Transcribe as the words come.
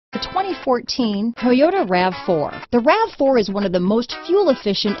The 2014 Toyota RAV4. The RAV4 is one of the most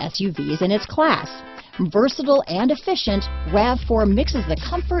fuel-efficient SUVs in its class. Versatile and efficient, RAV4 mixes the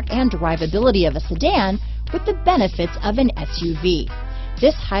comfort and drivability of a sedan with the benefits of an SUV.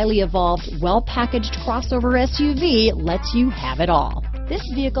 This highly evolved, well-packaged crossover SUV lets you have it all. This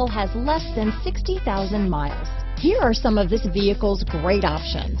vehicle has less than 60,000 miles. Here are some of this vehicle's great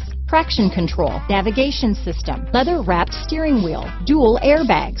options: traction control, navigation system, leather-wrapped steering wheel, dual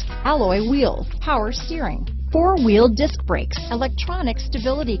airbags, alloy wheels, power steering, four-wheel disc brakes, electronic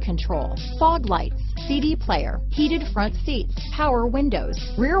stability control, fog lights, CD player, heated front seats, power windows,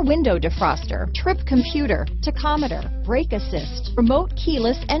 rear window defroster, trip computer, tachometer, brake assist, remote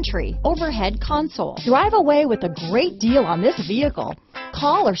keyless entry, overhead console. Drive away with a great deal on this vehicle.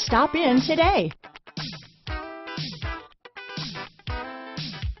 Call or stop in today.